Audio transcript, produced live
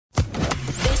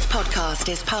podcast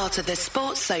is part of the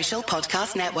Sports Social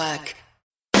Podcast Network.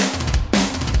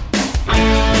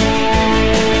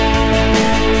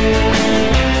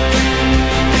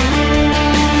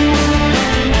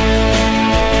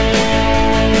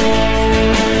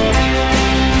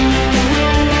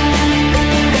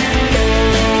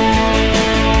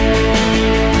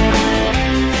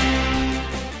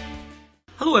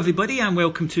 Hello everybody and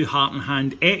welcome to Heart and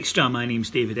Hand Extra. My name's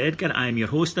David Edgar, I am your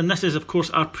host, and this is of course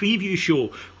our preview show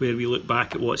where we look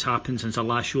back at what's happened since our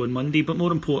last show on Monday, but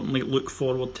more importantly look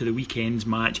forward to the weekend's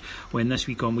match when this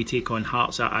week on we take on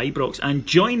Hearts at Ibrox. And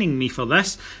joining me for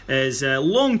this is a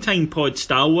long-time pod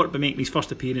stalwart but making his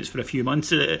first appearance for a few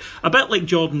months, a bit like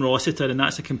Jordan Rossiter, and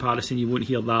that's a comparison you won't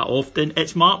hear that often.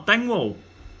 It's Mark Dingwall.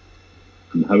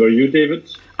 How are you, David?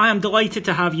 I am delighted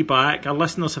to have you back. Our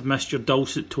listeners have missed your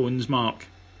dulcet tones, Mark.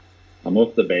 I'm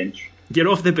off the bench. You're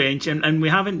off the bench, and we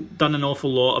haven't done an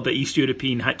awful lot about East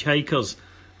European hitchhikers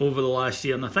over the last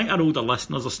year, and I think our older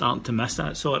listeners are starting to miss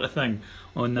that sort of thing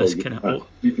on this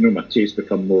my taste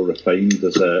become more refined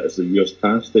as the years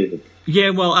pass, David.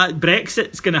 Yeah, well,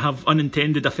 Brexit's going to have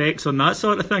unintended effects on that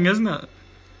sort of thing, isn't it?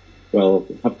 Well,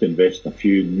 we'll have to invest in a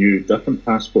few new, different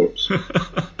passports.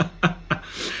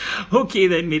 Okay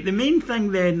then, mate. The main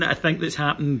thing then that I think that's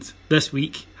happened this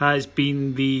week has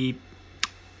been the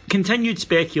continued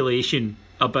speculation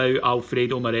about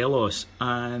Alfredo Morelos,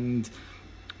 and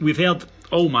we've heard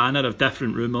all manner of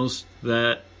different rumours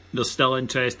that there's still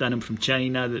interest in him from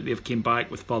China, that they've came back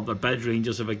with further bids.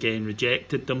 Rangers have again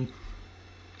rejected them,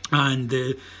 and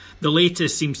the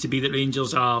latest seems to be that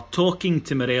Rangers are talking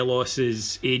to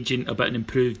Morelos' agent about an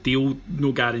improved deal.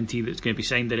 No guarantee that it's going to be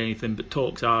signed or anything, but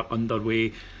talks are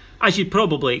underway. As you'd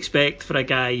probably expect for a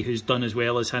guy who's done as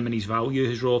well as him and his value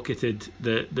has rocketed,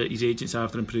 that his agent's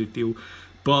after an improved deal.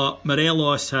 But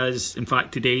Morelos has, in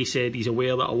fact, today said he's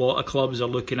aware that a lot of clubs are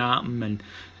looking at him and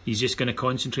he's just going to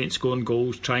concentrate on scoring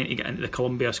goals, trying to get into the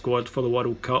Colombia squad for the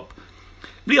World Cup.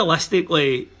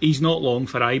 Realistically, he's not long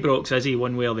for Ibrox, is he,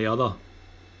 one way or the other?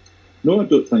 No, I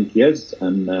don't think he is.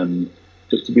 And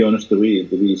just to be honest, the way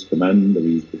he's come in, the way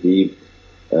he's behaved,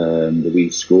 the way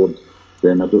he's scored,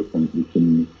 then I don't think we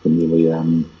can really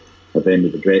have any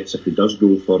regrets if he does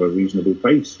go for a reasonable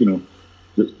price. You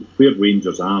know, where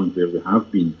Rangers are and where we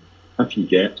have been, if you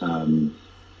get a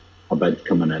bid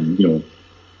coming in, you know,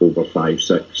 over 5,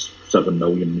 6, 7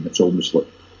 million, it's almost like,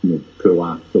 you know,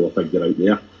 pull a figure out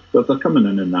there. But if they're coming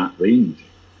in that range,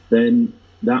 then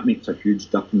that makes a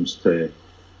huge difference to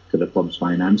the club's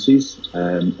finances.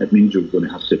 It means you're going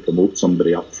to have to promote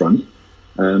somebody up front.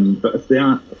 But if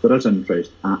there is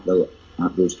interest at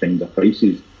those kinds of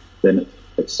prices, then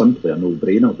it's simply a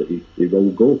no-brainer that he will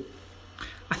go.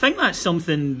 I think that's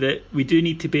something that we do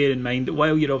need to bear in mind, that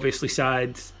while you're obviously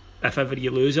sad if ever you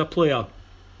lose a player,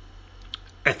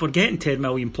 if we're getting 10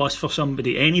 million plus for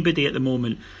anybody at the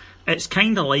moment, it's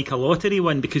kind of like a lottery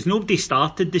win, because nobody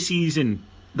started the season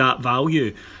that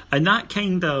value, and that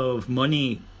kind of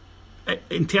money,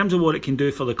 in terms of what it can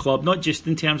do for the club, not just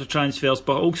in terms of transfers,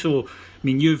 but also, I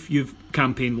mean, you've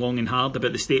campaigned long and hard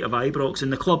about the state of Ibrox,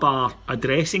 and the club are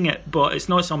addressing it, but it's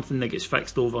not something that gets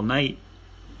fixed overnight.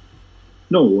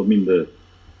 No, I mean, the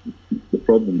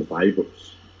problem with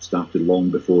Ibrox started long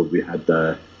before we had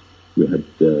the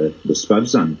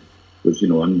Spurs in, was, you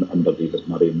know, under David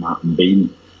Murray and Martin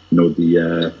Bain, you know,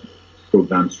 the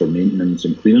programmes for maintenance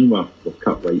and cleaning were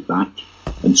cut right back.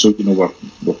 And so, you know,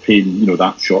 we're paying, you know,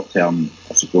 that short-term,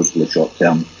 or supposedly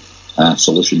short-term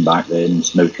solution back then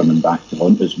is now coming back to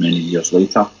haunt us many years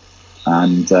later.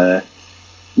 And,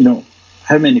 you know,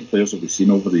 how many players have we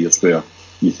seen over the years where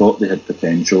you thought they had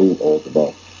potential, or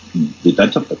they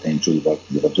did have potential,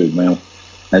 they were doing well,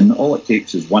 and all it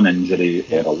takes is one injury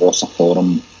or a loss of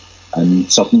form,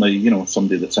 and suddenly, you know,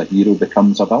 somebody that's a hero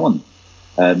becomes a villain.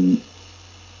 I'm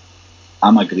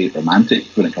a great romantic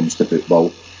when it comes to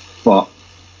football, but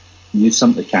you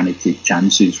simply can't take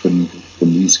chances when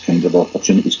these kind of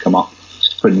opportunities come up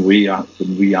when we are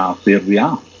where we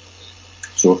are.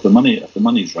 So if the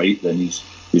money's right, then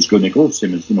he's going to go.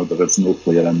 Same as, you know, there is no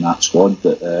player in that squad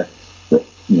that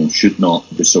you know, should not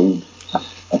be sold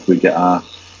if we get a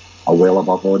well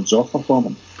above odds offer for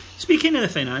them. Speaking of the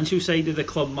financial side of the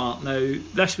club, Mark, now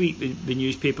this week the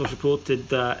newspapers reported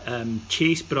that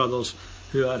Chase Brothers,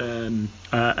 who are an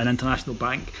international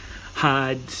bank,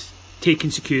 had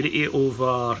taken security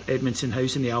over Edmondson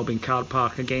House in the Albion Car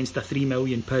Park against a £3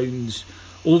 million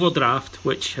overdraft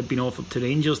which had been offered to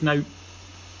Rangers. Now,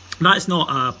 that's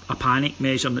not a panic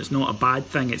measure, and it's not a bad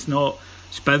thing. It's not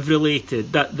SPIV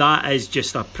related. That is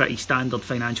just a pretty standard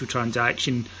financial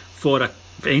transaction for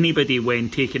for anybody when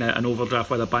taking out an overdraft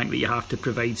with a bank that you have to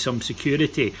provide some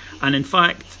security. And in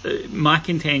fact, my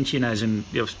contention is, and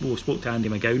we spoke to Andy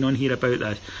McGowan on here about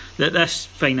this, that this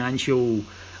financial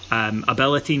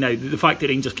ability now, the fact that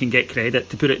Rangers can get credit,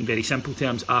 to put it in very simple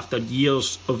terms, after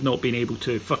years of not being able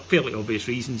to, for fairly obvious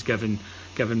reasons, given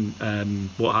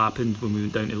what happened when we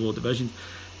went down to the lower divisions,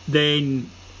 then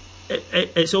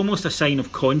it's almost a sign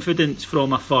of confidence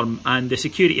from a firm, and the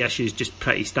security issue is just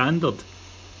pretty standard.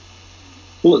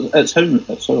 Well, it's how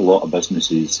a lot of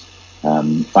businesses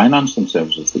finance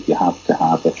themselves, is that you have to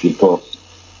have, if you've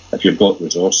got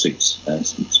resources,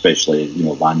 especially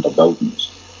land or buildings,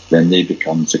 then they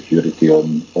become security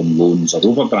on loans or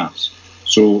overdrafts.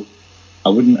 So I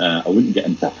wouldn't get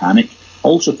into a panic. I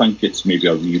also think it's maybe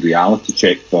a wee reality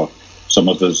check for some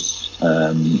of us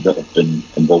that have been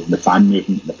involved in the fan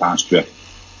movement in the past, where,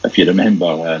 if you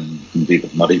remember,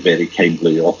 David Murray very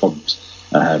kindly offered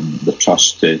the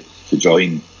trust to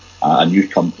join a new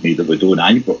company that would own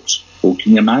Ibrox. Well,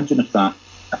 can you imagine if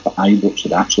Ibrox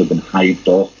had actually been hived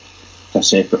off to a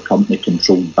separate company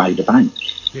controlled by the bank?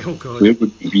 Oh, God. Where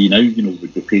would we be now?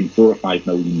 We'd be paying £4 or £5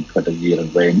 million a year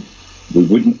in rent. We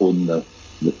wouldn't own the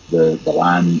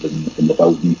land and the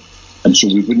building, and so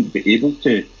we wouldn't be able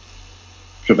to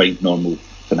provide normal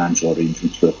financial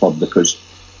arrangements for the club, because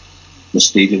the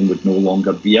stadium would no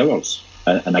longer be ours.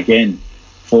 And again,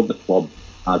 for the club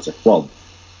as a club,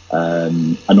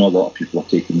 I know a lot of people are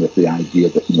taking with the idea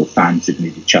that fans should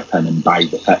maybe chip in and buy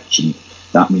the pitch, and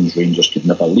that means Rangers could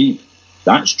never leave.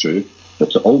 That's true,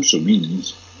 but it also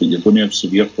means that you're going to have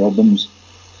severe problems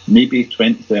maybe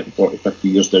 20, 30, 40, 50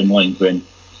 years down the line, when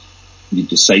you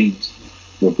decide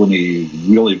we're going to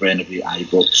really renovate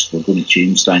Ibrox, we're going to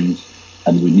change things,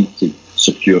 and we need to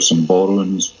secure some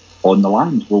borrowings on the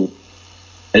land. Well,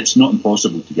 it's not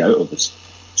impossible to get out of this.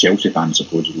 Chelsea fans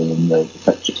supposedly on the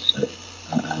pitch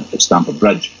at Stamford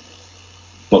Bridge,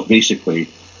 but basically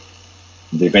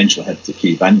they eventually had to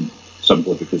cave in,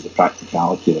 simply because the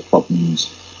practicality of the club means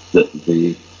that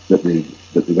they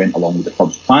went along with the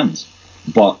club's plans.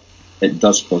 But it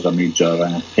does cause a major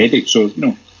headache. So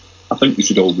I think we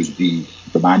should always be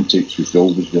romantics. We should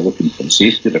always be looking for the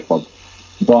safety of the club,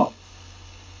 but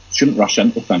shouldn't rush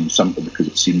into things simply because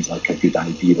it seems like a good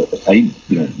idea at the time.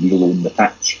 We'll own the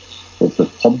pitch. Well, if the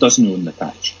club doesn't own the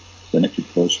pitch, then it could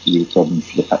cause real problems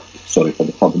for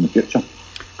the club in the future.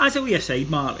 As a wee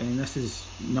aside, Mark, this is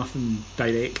nothing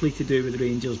directly to do with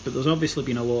Rangers, but there's obviously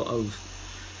been a lot of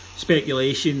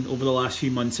speculation over the last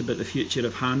few months about the future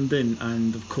of Hampden,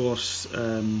 and of course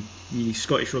the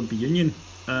Scottish Rugby Union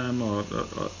or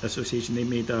Association. They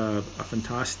made a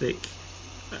fantastic,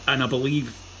 and I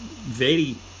believe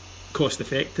very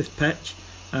cost-effective pitch,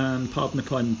 pardon the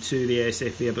pun, to the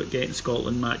SFA about getting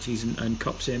Scotland matches and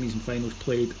cup semis and finals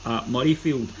played at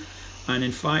Murrayfield. And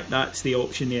in fact, that's the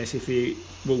option the SFA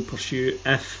will pursue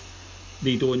if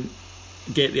they don't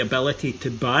get the ability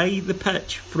to buy the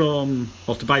pitch from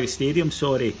Queen's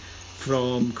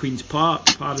Park.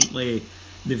 Apparently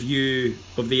the view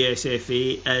of the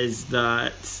SFA is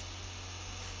that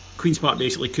Queen's Park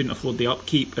basically couldn't afford the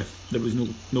upkeep if there was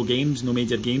no games, no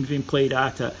major games being played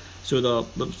at it, so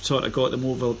they've sort of got them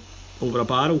over a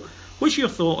barrel. What's your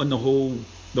thought on the whole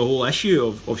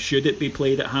issue of should it be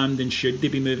played at Hampden, should they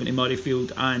be moving to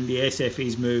Murrayfield, and the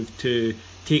SFA's move to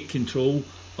take control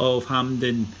of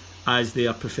Hampden as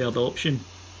their preferred option?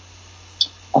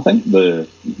 I think the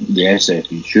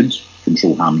SFA should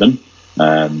control Hampden.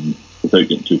 Without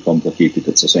getting too complicated,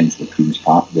 it's essentially Queen's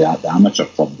Park, the amateur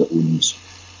club that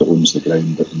owns the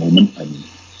ground at the moment,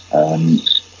 and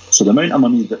so the amount of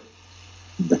money that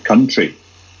the country,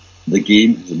 the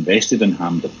game, has invested in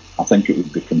Hampden, I think it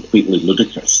would be completely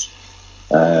ludicrous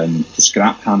to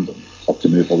scrap Hampden or to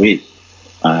move away.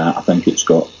 I think it's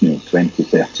got 20,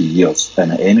 30 years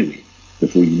in it anyway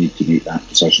before you need to make that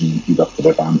decision, either to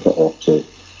revamp it or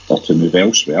to move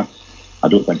elsewhere. I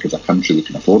don't think as a country we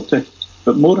can afford to.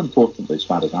 But more importantly, as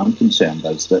far as I'm concerned,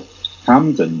 is that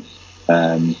Hampden,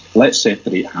 let's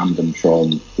separate Hampden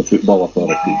from the football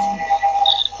authorities,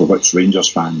 for which Rangers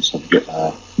fans have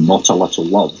got not a little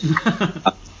love.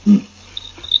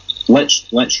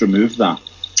 Let's remove that.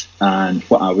 And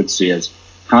what I would say is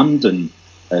Hampden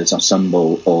is a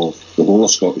symbol of the whole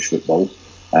of Scottish football,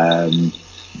 the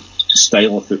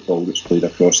style of football that's played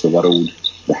across the world,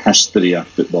 the history of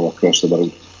football across the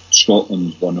world.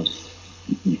 Scotland's one of,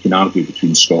 you can argue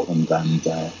between Scotland and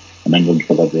England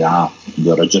whether they are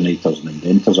the originators and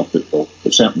inventors of football,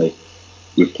 but certainly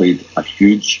we've played a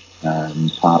huge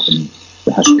part in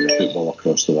the history of football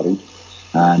across the world.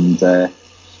 And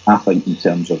I think in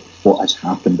terms of what has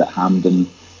happened at Hampden,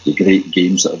 the great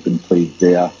games that have been played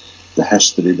there, the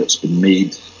history that's been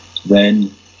made,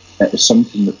 then it is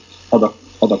something that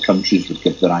other countries would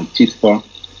give their eye teeth for.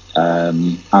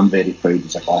 I'm very proud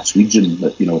as a Glaswegian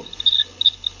that,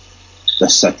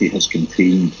 this city has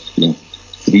contained,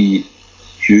 3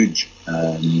 huge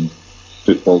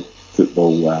football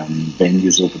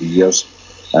venues over the years.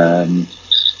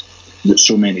 That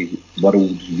so many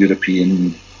world,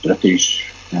 European,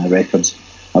 British records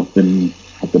have been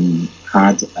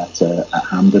had at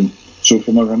Hampden. So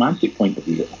from a romantic point of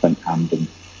view, I think Hampden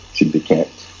should be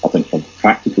kept. I think from a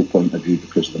practical point of view,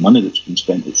 because of the money that's been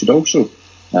spent, it should also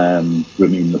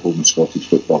remain the home of Scottish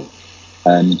football.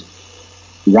 And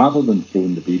rather than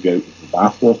throwing the baby out with the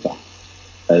bathwater,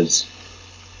 is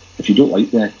if you don't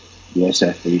like the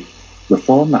SFA,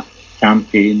 reform it,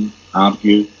 campaign,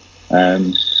 argue.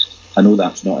 I know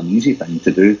that's not an easy thing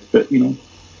to do, but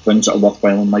things that are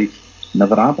worthwhile in life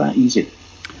never are that easy.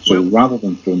 So rather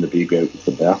than throwing the baby out with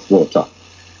the bathwater,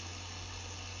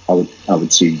 I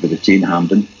would say we retain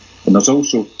Hampden. And there's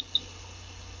also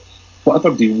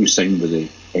whatever deal we sign with the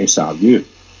SRU,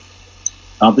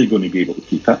 are they going to be able to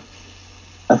keep it?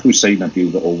 If we sign a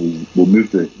deal that we'll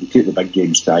take the big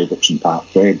games to Ibrox and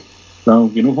Parkhead, well,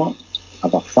 you know what? I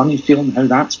have a funny feeling how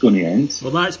that's going to end.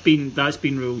 Well, that's been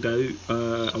ruled out.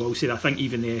 I will say that I think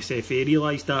even the SFA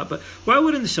realised that. But while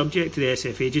we're on the subject of the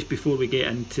SFA, just before we get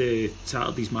into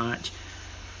Saturday's match,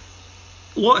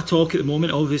 a lot of talk at the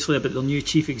moment, obviously, about their new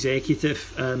chief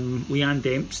executive. Leanne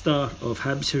Dempster of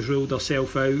Hibs has ruled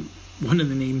herself out. One of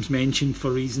the names mentioned, for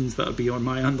reasons that are beyond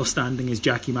my understanding, is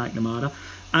Jackie McNamara.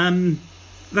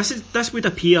 This would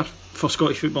appear for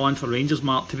Scottish football and for Rangers,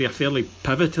 Mark, to be a fairly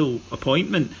pivotal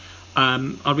appointment.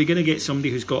 Are we going to get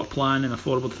somebody who's got a plan and a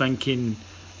forward-thinking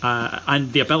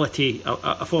and the ability,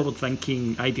 a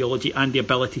forward-thinking ideology and the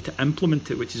ability to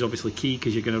implement it, which is obviously key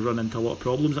because you're going to run into a lot of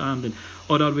problems at Hampden?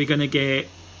 Or are we going to get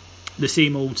the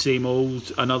same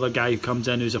old, another guy who comes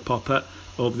in who's a puppet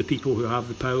of the people who have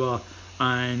the power,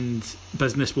 and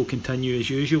business will continue as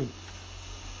usual?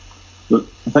 Look,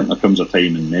 I think there comes a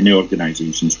time in many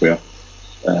organisations where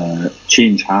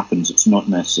change happens. It's not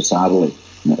necessarily,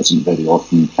 and it isn't very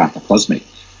often, cataclysmic.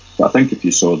 But I think if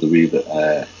you saw the way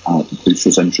that Alec McLeish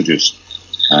was introduced,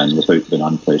 and without being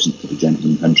unpleasant to the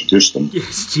gentleman who introduced him,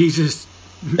 yes, Jesus,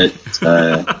 the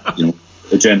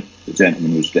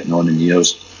gentleman was getting on in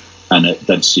years, and it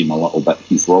did seem a little bit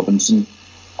Heath Robinson.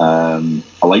 I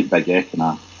like Big Ek on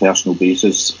a personal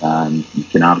basis, and you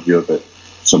can argue about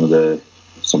some of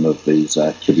these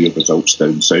career results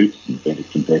down south in a very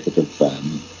competitive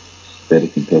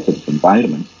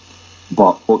environment.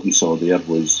 But what you saw there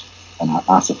was, and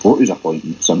I support his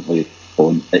appointment simply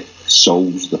on it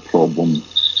solves the problem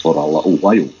for a little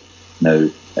while. Now,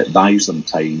 it buys them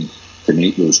time to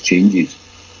make those changes.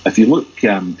 If you look,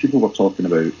 people were talking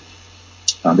about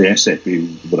the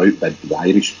SFA were outbid the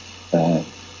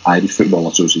Irish Football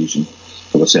Association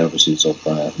for the services of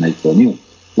Michael O'Neill.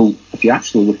 Well, if you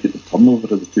actually look at the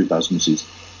turnover of the two businesses,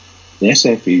 the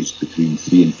SFA is between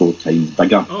 3 and 4 times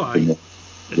bigger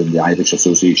than the Irish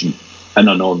Association in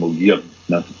a normal year.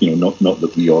 Not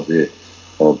that we or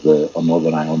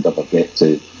Northern Ireland ever get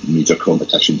to major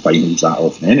competition finals that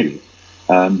often anyway.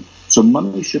 So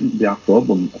money shouldn't be a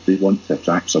problem if they want to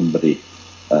attract somebody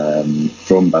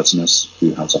from business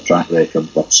who has a track record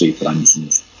with, say, for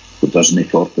instance, the Disney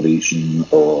Corporation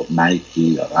or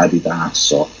Nike or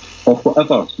Adidas or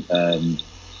whatever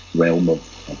realm of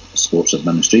sports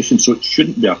administration. So it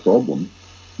shouldn't be a problem.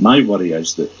 My worry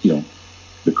is that,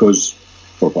 because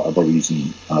for whatever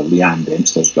reason Leanne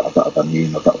Dempster's got a bit of a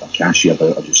name, a bit of a cachet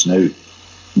about her just now,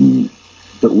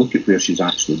 but look at where she's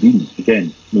actually been.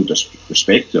 Again, no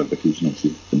disrespect to her because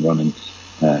she's been running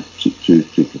two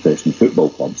professional football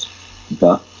clubs,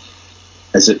 but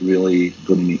is it really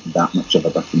going to make that much of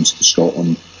a difference to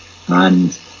Scotland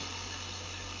and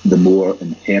the more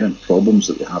inherent problems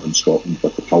that we have in Scotland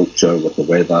with the culture, with the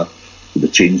weather, with the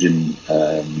changing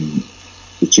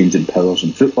powers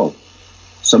in football?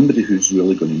 Somebody who's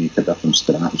really going to make a difference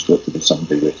to that has got to be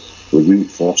somebody with real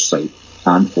foresight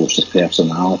and force of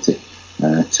personality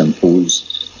to impose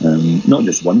not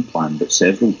just one plan but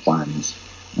several plans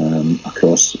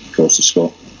across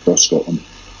Scotland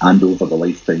and over the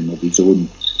lifetime of his own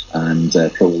and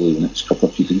probably the next couple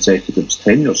of chief executives'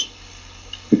 tenures.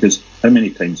 Because how many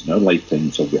times in our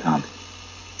lifetimes have we had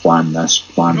plan this,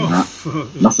 plan that?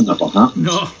 Nothing ever happens.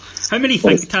 No. How many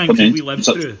think tanks have we lived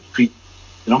through?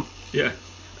 Yeah.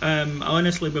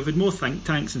 Honestly, we've had more think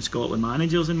tanks and Scotland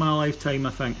managers in my lifetime, I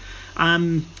think.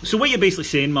 So what you're basically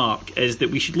saying, Mark, is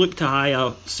that we should look to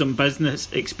hire some business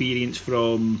experience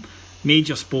from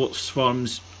major sports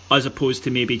firms as opposed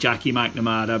to maybe Jackie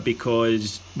McNamara,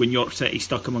 because when York City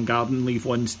stuck him on garden leave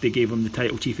once, they gave him the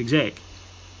title chief exec.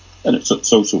 and it's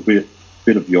also where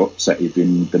have York City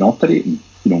been operating?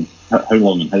 You know, how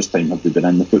long in his time have they been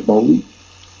in the Football League?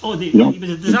 Oh, he was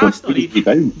a disaster.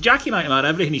 Jackie McNamara,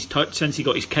 everything he's touched since he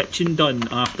got his kitchen done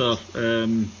after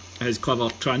his clever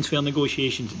transfer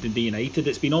negotiations at the United,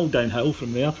 it's been all downhill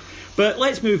from there. But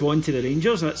let's move on to the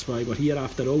Rangers. That's why we're here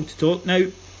after all to talk. Now,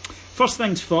 first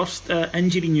things first,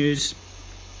 injury news,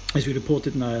 as we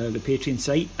reported on the Patreon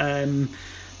site.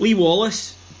 Lee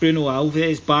Wallace, Bruno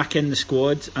Alves back in the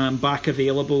squad and back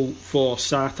available for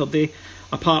Saturday.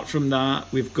 Apart from that,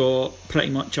 we've got pretty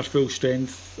much our full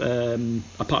strength,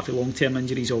 apart from long-term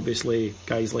injuries, obviously,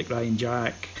 guys like Ryan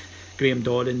Jack, Graham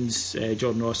Dorrans,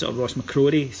 Jordan Rossiter, Ross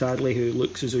McCrory, sadly, who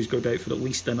looks as though he's going to be out for at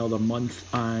least another month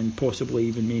and possibly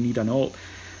even may need an op.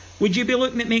 Would you be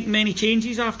looking at making many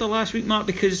changes after last week, Mark?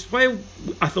 Because while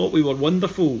I thought we were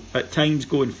wonderful at times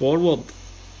going forward,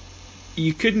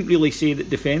 you couldn't really say that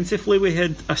defensively we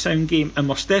had a sound game, and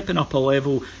we're stepping up a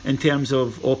level in terms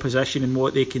of opposition and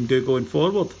what they can do going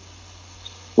forward.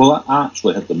 Well, I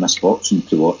actually had the misfortune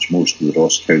to watch most of the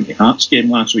Ross County Hearts game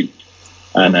last week.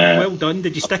 And well done.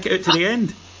 Did you stick it out to the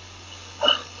end?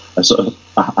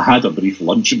 I had a brief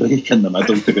lunch break in the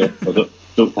middle to be. I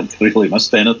don't think I really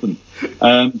missed anything.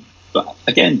 But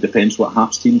again, depends what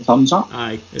Hearts team turns up.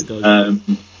 Aye, it does.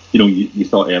 You know, you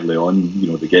thought early on, you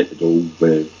know, they get the goal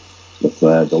with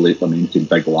the late lamented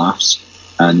big laughs,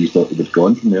 and you thought they would go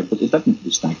on from there, but they didn't.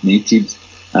 They stagnated,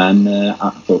 and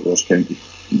I thought Ross County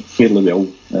fairly well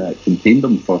contained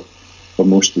them for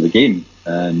most of the game,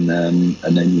 and then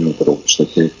you know, they're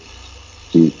obviously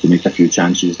to make a few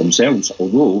chances themselves.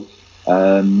 Although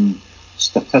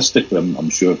statistically, I'm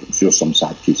sure some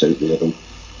sad kids out there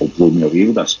will blow me away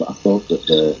with this, but I thought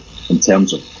that in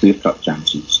terms of clear-cut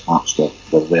chances, Hearts were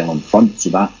well in front, so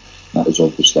that is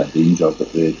obviously a danger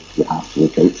that we have to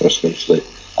look out for, especially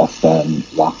if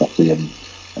Lafferty and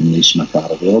Naismith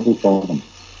are available for them.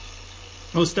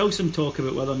 Well, still some talk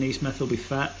about whether Naismith will be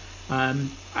fit.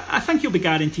 I think he'll be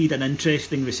guaranteed an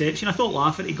interesting reception. I thought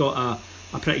Lafferty got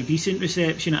a pretty decent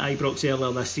reception at Ibrox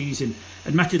earlier this season.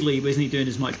 Admittedly, he wasn't doing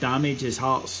as much damage as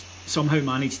Hearts somehow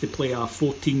managed to play a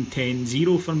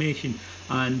 14-10-0 formation,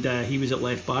 and he was at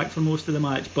left back for most of the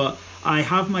match. But I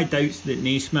have my doubts that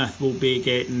Naismith will be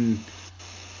getting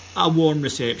a warm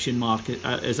reception, Mark.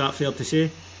 Is that fair to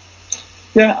say?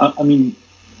 Yeah, I mean,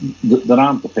 there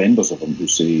aren't defenders of him who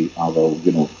say, well,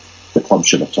 you know, the club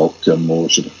should have talked to him more,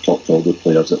 should have talked to all the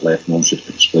players that left more, should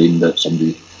have explained that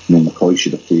somebody, you know, McCoy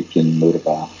should have taken more of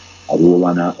a role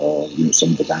in it, or, you know,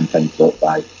 some of the damn time thought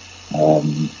by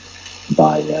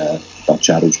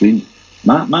Charles Green.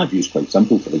 My view is quite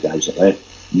simple for the guys that left.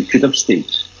 You could have stayed,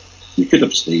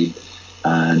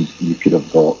 and you could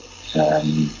have got,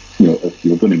 you know, if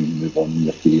you were going to move on in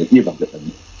your career, you've either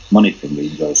getting money from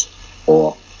Rangers,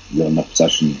 or you're in a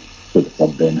position where the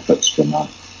club benefits from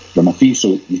a fee.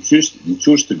 So you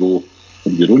chose to go for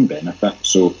your own benefit.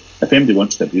 So if anybody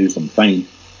wants to abuse them, fine.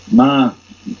 My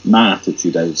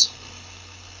attitude is,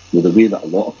 with the way that a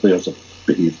lot of players have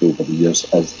behaved over the years,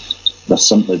 is they're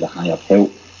simply the hired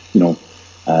help. You know,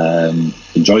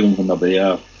 enjoy them when they're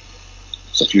there.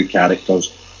 It's a few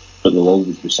characters, but there'll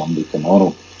always be somebody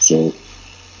tomorrow. So,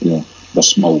 you know, they're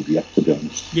small beer, to be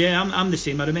honest. Yeah, I'm the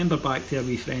same. I remember back to a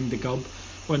wee friend, the Gub,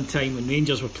 one time when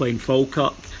Rangers were playing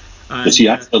Falkirk. Does he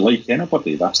actually like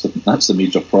anybody? That's the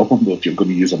major problem, though, if you're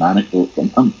going to use an anecdote from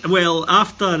him. Well,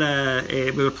 after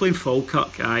we were playing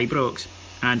Falkirk at Ibrox,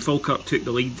 and Falkirk took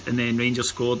the lead, and then Rangers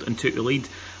scored and took the lead,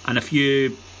 and a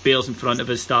few bears in front of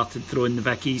us started throwing the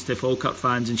Vickies to Falkirk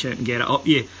fans and shouting, "Get it up,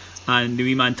 you!" And the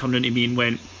wee man turned into me and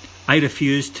went, "I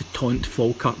refuse to taunt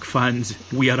Falkirk fans.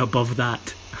 We are above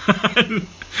that."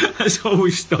 That's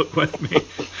always stuck with me.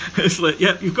 It's like,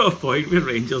 yeah, you've got a point. We're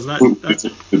Rangers.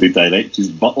 Did he direct his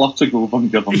butler to go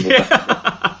and give him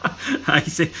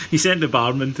the He sent the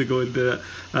barman to go and do it.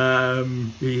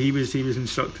 He was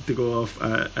instructed to go off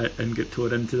and get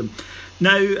towed into them.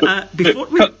 Now, before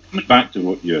coming back to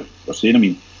what you were saying, I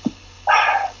mean,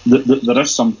 there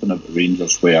is something about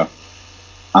Rangers where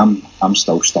I'm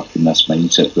still stuck in this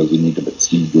mindset where we need about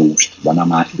 3 goals to win a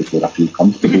match before I feel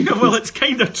comfortable. Well, it's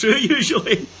kind of true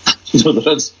usually. So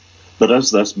there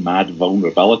is this mad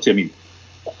vulnerability. I mean,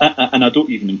 and I don't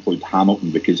even include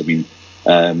Hamilton because, I mean,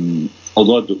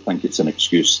 although I don't think it's an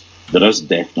excuse, there is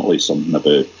definitely something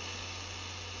about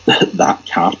that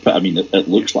carpet. I mean, it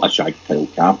looks like a shag pile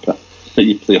carpet that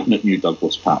you play on at New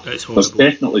Douglas Park. There's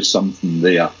definitely something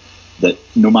there that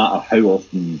no matter how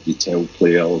often you tell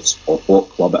players or what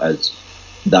club it is,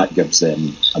 that gives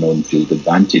them an on-field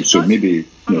advantage. So maybe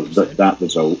that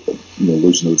result,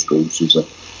 losing those goals is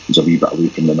a wee bit away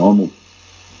from the normal.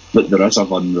 But there is a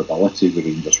vulnerability with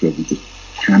Rangers where we just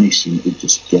can't seem to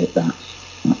just get that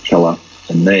killer.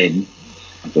 And then,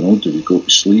 I don't know, do we go to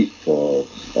sleep, or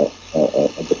are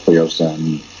the players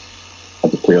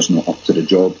not up to the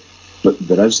job? But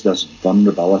there is this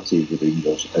vulnerability with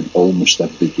Rangers in almost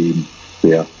every game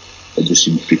where it just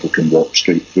seems people can walk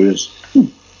straight through us.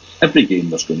 Every game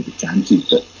there's going to be chances,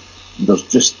 but there's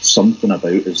just something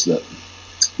about us that,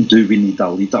 do we need a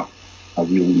leader, a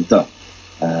real leader,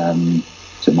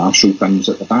 to marshal things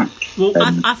at the back? Well,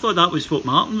 I thought that was what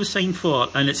Martin was signed for,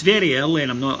 and it's very early,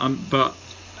 and but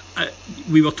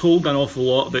we were told an awful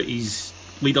lot about his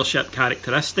leadership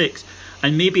characteristics,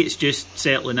 and maybe it's just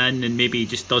settling in, and maybe he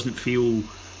just doesn't feel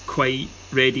quite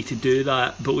ready to do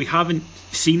that, but we haven't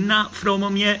seen that from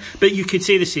him yet. But you could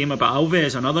say the same about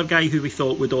Alves, another guy who we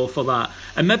thought would offer that,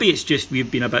 and maybe it's just we've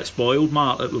been a bit spoiled,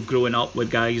 Mark, that we've grown up with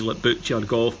guys like Butcher,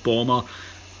 Goff, Bomber,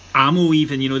 Amo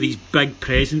even, these big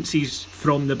presences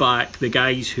from the back, the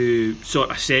guys who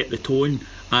sort of set the tone,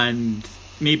 and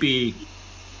maybe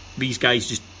these guys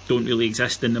just don't really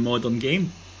exist in the modern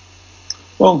game.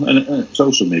 Well, and it's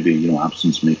also maybe,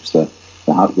 absence makes the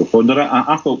heart go fonder.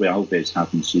 I thought with Alves,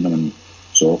 having seen him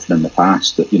so often in the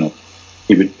past, that,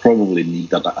 he would probably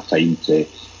need a bit of time to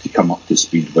come up to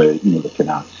speed with, the kind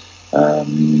of,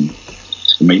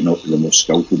 he might not be the most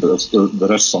skillful, but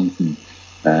there is something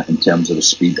in terms of the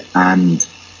speed, and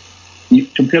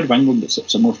compared with England,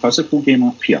 it's a more physical game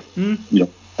up here.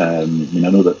 I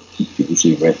know that people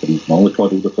say referees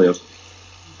mollycoddle the players,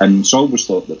 and so I always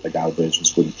thought that Big Alves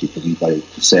was going to take a wee while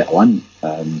to settle in,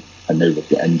 and now with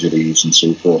the injuries and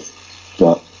so forth.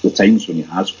 But the times when he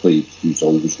has played, he's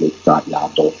always looked that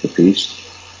yard off the pace.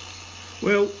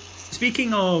 Well,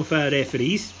 speaking of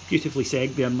referees, beautifully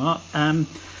said there, Mark.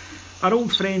 Our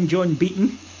old friend John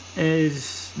Beaton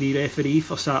is the referee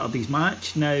for Saturday's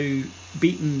match. Now,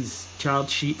 Beaton's charge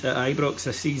sheet at Ibrox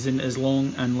this season is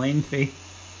long and lengthy,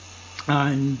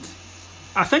 and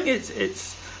I think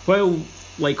it's well,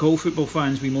 like all football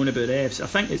fans, we moan about refs. I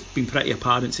think it's been pretty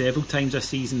apparent several times this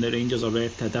season that Rangers are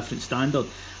ref to a different standard,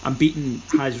 and Beaton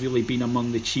has really been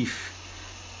among the chief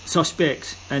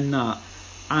suspects in that.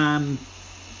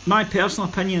 My personal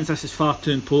opinion is this is far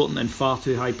too important and far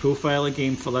too high profile a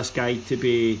game for this guy to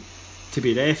be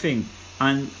reffing,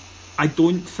 and I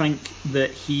don't think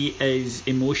that he is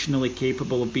emotionally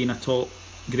capable of being a top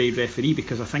grade referee,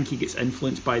 because I think he gets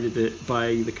influenced by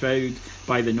the crowd,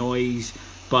 by the noise,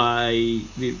 by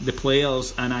the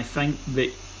players, and I think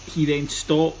that he then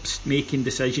stops making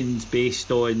decisions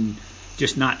based on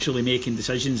just naturally making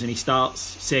decisions, and he starts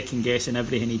second guessing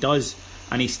everything he does,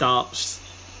 and he starts,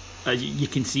 you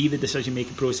can see the decision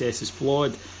making process is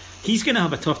flawed. He's going to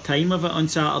have a tough time of it on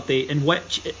Saturday, in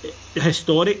which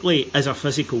historically is a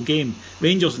physical game.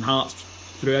 Rangers and Hearts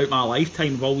throughout my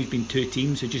lifetime have always been two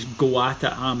teams who just go at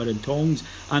it hammer and tongs,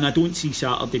 and I don't see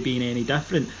Saturday being any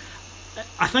different.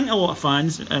 I think a lot of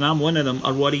fans, and I'm one of them,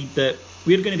 are worried that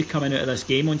we're going to be coming out of this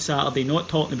game on Saturday not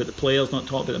talking about the players, not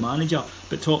talking about the manager,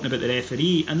 but talking about the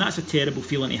referee, and that's a terrible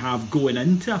feeling to have going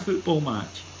into a football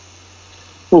match.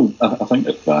 Well, I think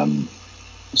if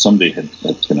somebody had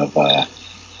kind of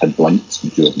had blinked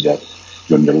during your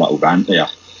little rant there,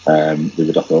 they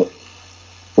would have thought,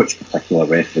 which particular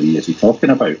referee is he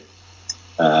talking about?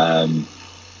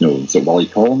 Is it Willie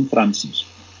Collum, for instance?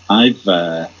 I've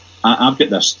got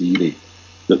this theory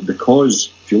that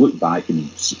because if you look back in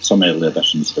some early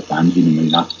editions of the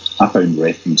fanzine, I found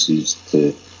references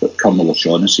to Colonel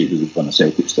O'Shaughnessy, who was one of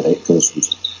Celtic's directors,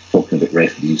 was talking about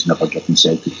referees never giving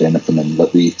Celtic anything in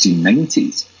like the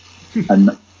 1890s.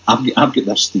 And I've got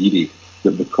this theory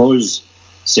that because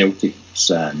Celtic's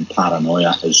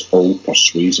paranoia is all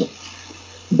persuasive,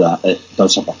 that it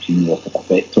does have a cumulative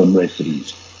effect on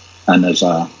referees, and as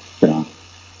a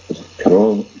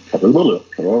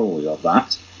corollary of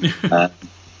that,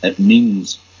 it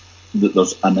means that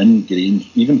there's an ingrained,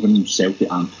 even when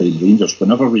Celtic aren't playing Rangers,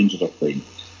 whenever Rangers are playing,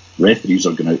 referees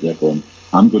are going out there going,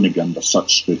 I'm going to be under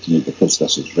such scrutiny because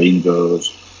this is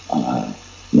Rangers.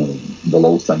 They'll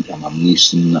all think I'm a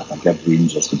Mason, if I give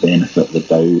Rangers the benefit of the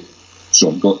doubt,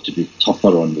 so I've got to be tougher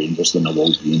on Rangers than I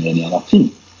will be in any other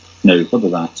team. Now, whether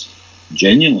that's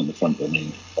genuinely in the front of the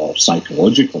mind or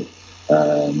psychologically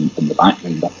in the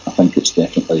background, I think it's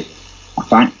definitely a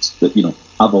fact that,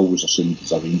 I've always assumed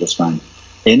as a Rangers fan,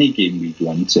 any game we go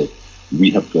into,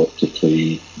 we have got to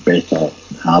play better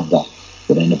and harder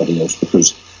than anybody else,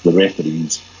 because the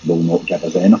referees will not give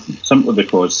us anything. Simply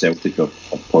because Celtic have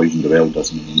poisoned the well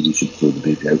doesn't mean we should throw the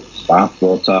baby out with the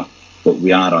bathwater, but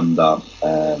we are under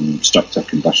stricter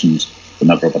conditions than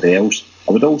everybody else.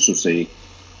 I would also say,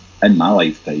 in my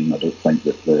lifetime, I don't think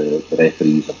that the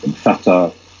referees have been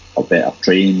fitter or better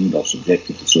trained or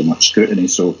subjected to so much scrutiny.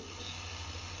 So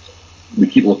we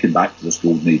keep looking back to this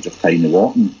golden age of Tiny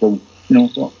Wharton. Well, you know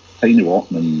what? Tiny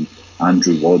Wharton and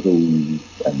Andrew Waddle and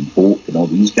Hope and all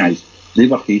these guys, they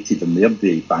were hated in their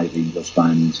day by Rangers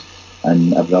fans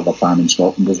and every other fan in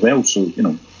Scotland as well. So, you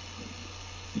know,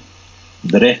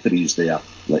 the referee's there.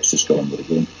 Let's just go on with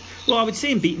the game. Well, I would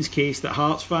say in Beaton's case that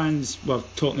Hearts fans were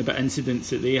talking about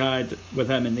incidents that they had with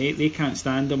him, and they can't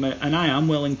stand him. And I am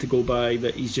willing to go by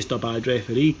that he's just a bad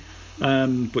referee,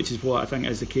 which is what I think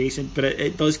is the case. But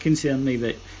it does concern me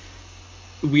that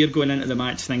we're going into the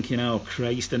match thinking, oh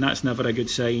Christ, and that's never a good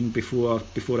sign before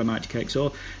a match kicks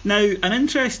off. Now, an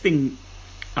interesting,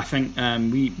 I think,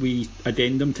 we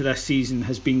addendum to this season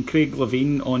has been Craig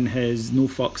Levein on his No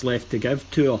Fucks Left to Give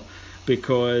tour,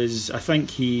 because I think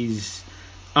he's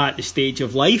at the stage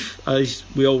of life, as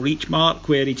we all reach, Mark,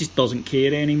 where he just doesn't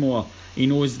care anymore. He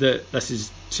knows that this is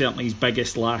certainly his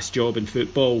biggest last job in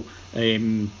football,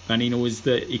 and he knows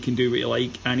that he can do what he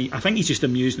like, and I think he's just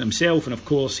amusing himself. And of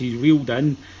course he's reeled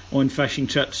in on fishing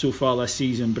trips so far this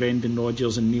season Brendan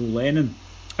Rodgers and Neil Lennon,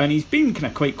 and he's been kind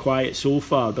of quite quiet so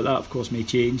far, but that of course may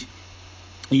change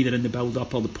either in the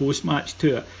build-up or the post-match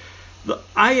to it. But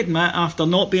I admit, after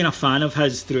not being a fan of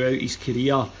his throughout his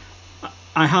career,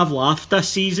 I have laughed this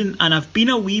season, and I've been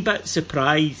a wee bit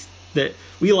surprised that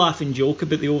we laugh and joke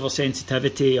about the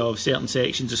oversensitivity of certain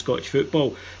sections of Scottish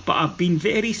football, but I've been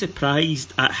very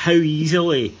surprised at how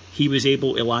easily he was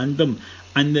able to land them,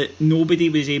 and that nobody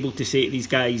was able to say to these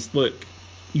guys, look,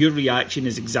 your reaction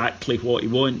is exactly what he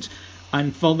wants.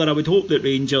 And further, I would hope that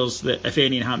Rangers, that if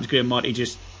anything happens, Graham Murray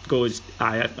just goes,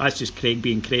 that's just Craig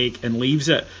being Craig, and leaves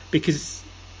it, because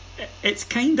it's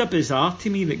kind of bizarre to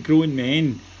me that grown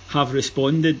men have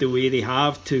responded the way they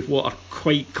have to what are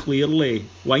quite clearly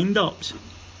wind-ups.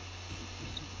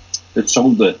 It's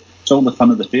all the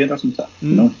fun of the fair, isn't it?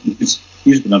 You know, he's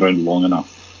been around long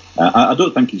enough. I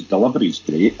don't think his delivery's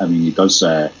great. I mean, he does,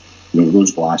 you know,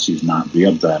 those glasses and that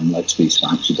beard. Let's face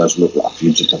facts, he does look like a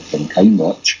fugitive from Time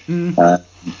Watch. But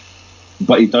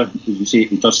he does, as you say,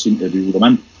 he does seem to reel them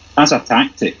in. As a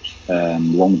tactic,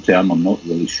 long term, I'm not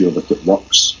really sure that it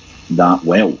works that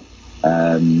well.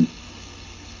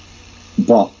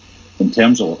 But in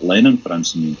terms of Lennon, for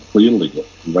instance, clearly got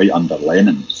right under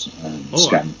Lennon's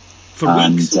skin.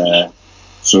 And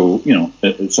so, you know,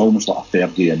 it's almost like a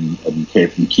Fergie and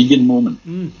Kevin Keegan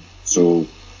moment. So,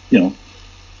 you know,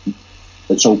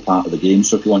 it's all part of the game.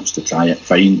 So if he wants to try it,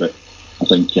 fine. But I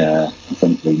think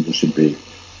Rangers should be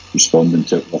responding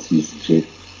to it with his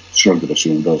shrug of the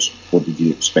shoulders. What did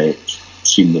you expect?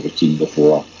 Seen the routine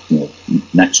before. You know,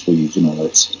 next please, you know,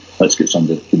 let's get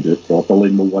somebody that can do it properly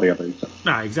and we'll worry about it.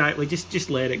 Exactly. Just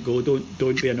let it go.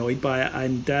 Don't be annoyed by it.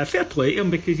 And fair play to him,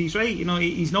 because he's right. You know,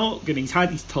 he's not going. He's had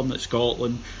his turn at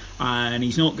Scotland, and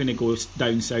he's not going to go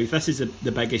down south. This is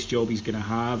the biggest job he's going to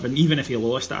have. And even if he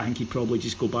lost it, I think he'd probably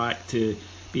just go back to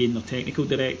being the technical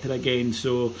director again.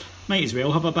 So might as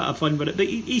well have a bit of fun with it. But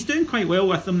he's doing quite well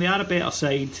with them. They are a better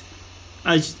side.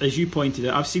 As you pointed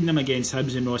out, I've seen them against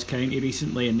Hibs and Ross County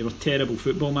recently, and they were terrible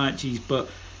football matches, but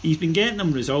he's been getting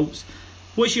them results.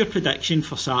 What's your prediction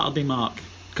for Saturday, Mark?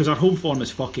 Because our home form is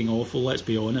fucking awful, let's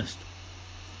be honest.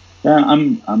 Yeah,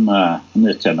 I'm the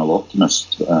eternal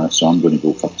optimist, so I'm going to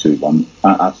go for 2-1.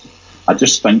 I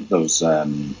just think there's, I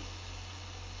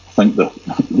think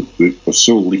that we're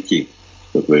so leaky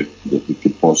that we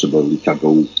could possibly leak a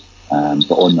goal.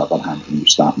 But on the other hand, when you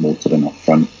start motoring up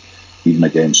front, even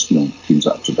against, you know, teams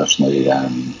that are traditionally, you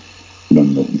know,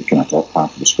 in the kind of top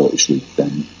half of the Scottish League,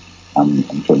 then I'm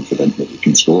confident that we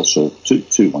can score. So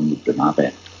 2-1 would be my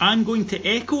bet. I'm going to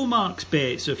echo Mark's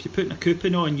bet, so if you're putting a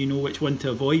coupon on, you know which one to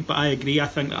avoid. But I agree, I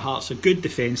think that Hearts are good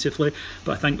defensively,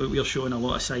 but I think that we're showing a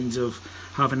lot of signs of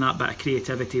having that bit of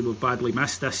creativity we've badly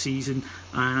missed this season,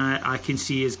 and I can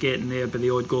see us getting there by the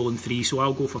odd goal in 3, so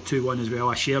I'll go for 2-1 as well.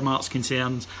 I share Mark's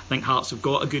concerns. I think Hearts have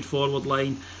got a good forward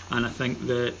line, and I think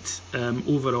that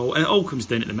overall, it all comes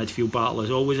down to the midfield battle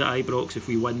as always at Ibrox. If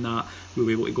we win that, we'll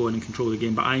be able to go in and control the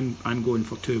game, but I'm going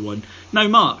for 2-1. Now,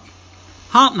 Mark,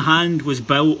 Heart and Hand was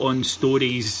built on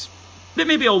stories that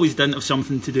maybe always didn't have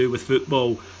something to do with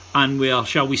football, and were,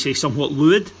 shall we say, somewhat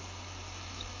lewd.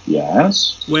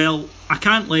 Yes. Well, I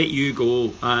can't let you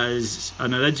go as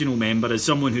an original member, as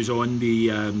someone who's on the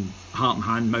Heart and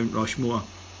Hand Mount Rushmore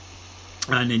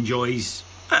and enjoys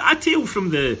a tale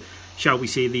from the, shall we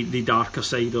say, the darker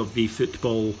side of the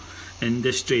football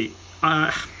industry.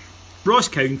 Ross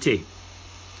County,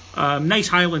 nice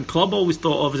Highland club, always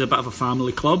thought of as a bit of a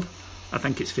family club, I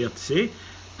think it's fair to say.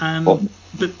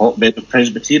 Hotbed of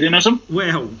Presbyterianism?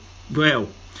 Well,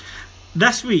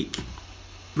 this week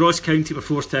Ross County were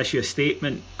forced to issue a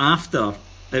statement after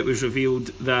it was revealed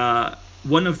that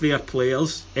one of their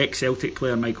players, ex-Celtic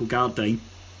player Michael Gardine,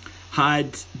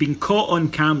 had been caught on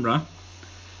camera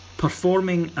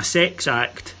performing a sex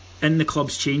act in the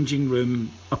club's changing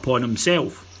room upon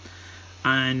himself,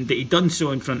 and that he'd done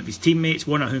so in front of his teammates,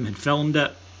 one of whom had filmed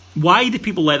it. Why do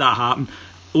people let that happen?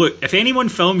 Look, if anyone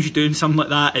films you doing something like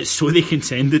that, it's so they can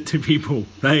send it to people,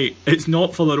 right? It's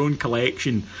not for their own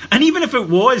collection. And even if it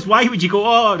was, why would you go,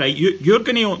 oh, right, you're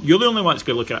the only one that's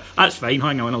going to look at it. That's fine,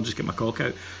 hang on, I'll just get my cock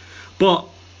out. But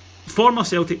former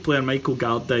Celtic player Michael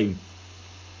Gardyne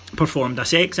performed a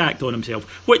sex act on himself,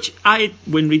 which I,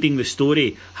 when reading the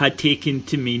story, had taken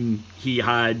to mean he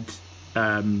had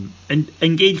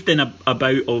engaged in a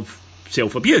bout of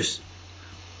self-abuse.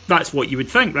 That's what you would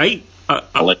think, right?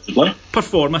 Allegedly.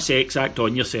 Perform a sex act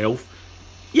on yourself.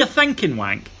 You're thinking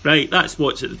wank, right? That's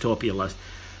what's at the top of your list.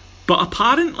 But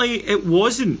apparently it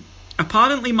wasn't.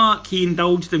 Apparently, Mark, he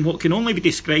indulged in what can only be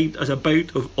described as a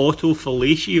bout of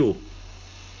autofellatio.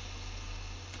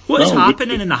 What is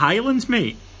happening in the Highlands,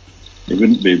 mate? He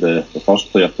wouldn't be the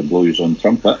first player to blow his own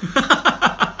trumpet.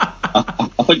 I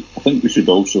think we should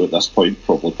also at this point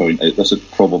probably point out this is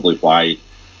probably why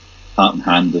Heart and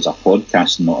Hand is a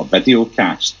podcast and not a video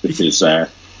cast, because I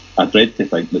dread to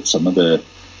think that some of the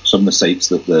sites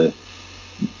that the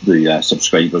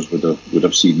subscribers would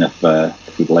have seen if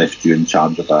we'd left you in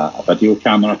charge of a video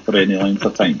camera for any length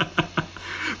of time.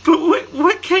 But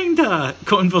what kind of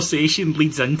conversation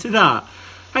leads into that?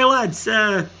 Hey lads, do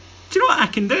you know what I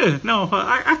can do? No,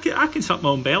 I can suck my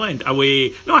own bell end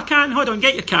away. No, I can't. Hold on,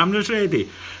 get your cameras ready.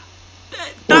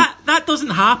 That doesn't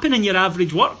happen in your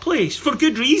average workplace, for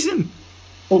good reason.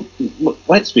 Well,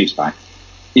 let's face fact.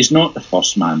 He's not the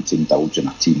first man to indulge in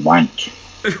a team wank.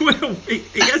 Well, it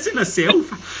isn't a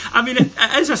self. I mean, it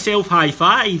is a self high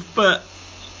five, but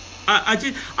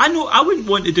I know I wouldn't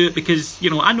want to do it because, you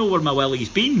know, I know where my willy's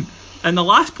been, and the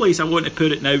last place I want to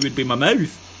put it now would be my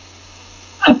mouth.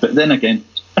 But then again,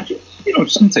 you know,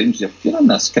 sometimes if you're in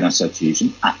this kind of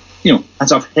situation, you know,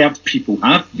 as I've heard people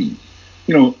have been,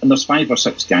 you know, and there's 5 or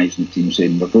 6 guys in the team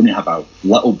saying we're going to have a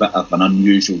little bit of an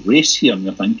unusual race here, and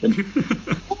you're thinking,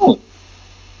 oh.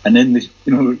 And then they,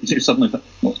 you know, you suddenly think,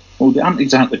 well, they aren't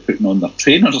exactly putting on their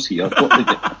trainers here. What they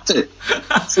get to.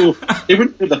 So he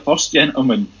wouldn't be the first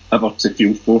gentleman ever to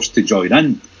feel forced to join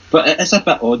in. But it is a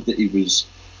bit odd that he was,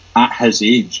 at his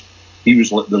age, he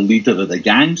was like the leader of the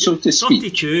gang, so to speak.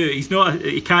 32. He's not.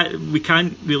 We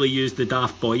can't really use the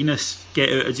daft boyness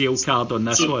get out of jail card on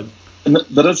this one. And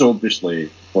there is obviously,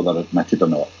 whether admitted or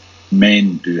not,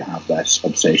 men do have this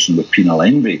obsession with penal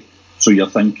envy. So you're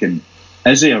thinking,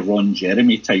 is he a Ron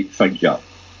Jeremy type figure,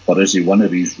 or is he one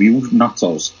of these real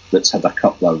nutters that's had a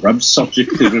couple of ribs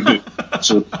surgically removed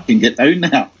so he can get down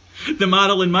there? The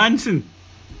Marilyn Manson.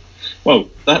 Well,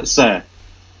 that's well,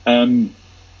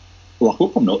 I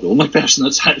hope I'm not the only person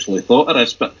that's actually thought of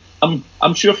this, but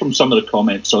I'm sure from some of the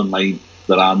comments online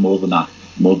there are more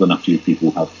than a few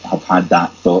people have had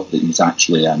that thought that he's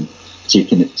actually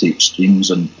taking it to extremes,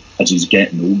 and as he's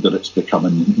getting older it's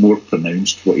becoming more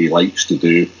pronounced what he likes to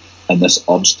do and this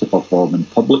urge to perform in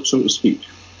public, so to speak.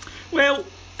 Well,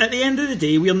 at the end of the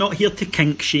day, we're not here to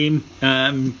kink shame.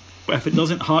 If it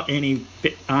doesn't hurt any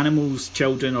animals,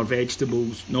 children or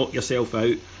vegetables, knock yourself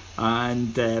out.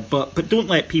 And but don't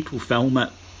let people film it,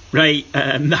 right?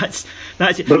 That's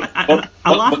it. I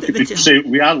laughed at the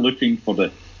we are looking for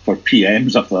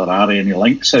PMs if there are any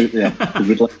links out there. We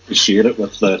would like to share it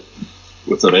with the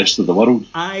rest of the world.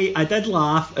 I did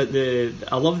laugh at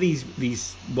I love these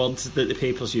words that the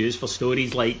papers use for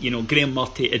stories like, you know, Graham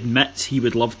Murty admits he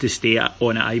would love to stay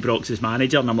on at Ibrox as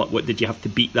manager, and I'm like, what, did you have to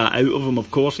beat that out of him? Of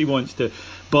course he wants to.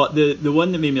 But the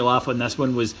one that made me laugh on this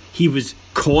one was he was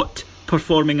caught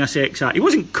performing a sex act. He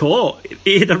wasn't caught.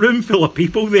 He had a room full of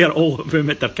people there, all of whom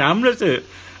had their cameras out.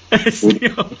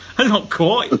 You know, I'm not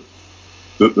caught.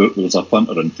 There was a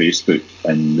punter on Facebook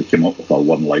and they came up with a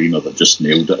one-liner that just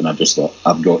nailed it, and I just thought,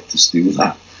 I've got to steal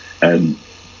that.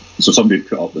 So somebody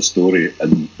put up the story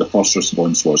and the first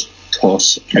response was,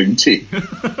 Toss County.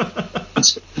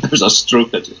 It was a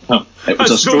stroke of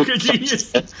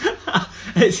genius.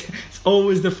 It's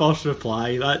always the first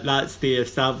reply. That's the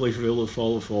established rule of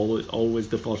follow. It's always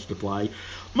the first reply.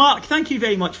 Mark, thank you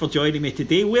very much for joining me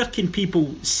today. Where can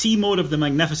people see more of the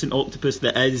magnificent octopus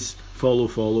that is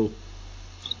follow?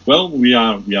 Well, we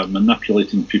are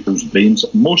manipulating people's brains,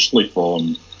 mostly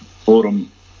from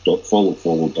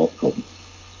forum.followfollow.com.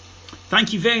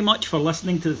 Thank you very much for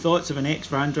listening to the thoughts of an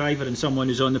ex-van driver and someone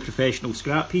who's on the professional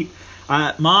scrap heap.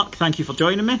 Mark, thank you for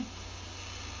joining me.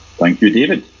 Thank you,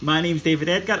 David. My name's David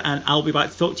Edgar, and I'll be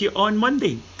back to talk to you on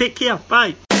Monday. Take care.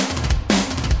 Bye.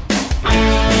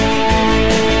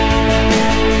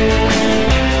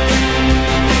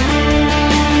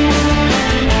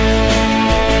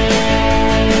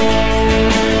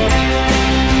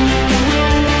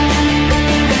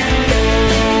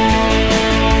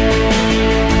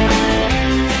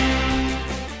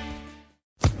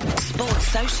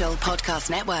 Social Podcast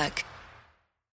Network.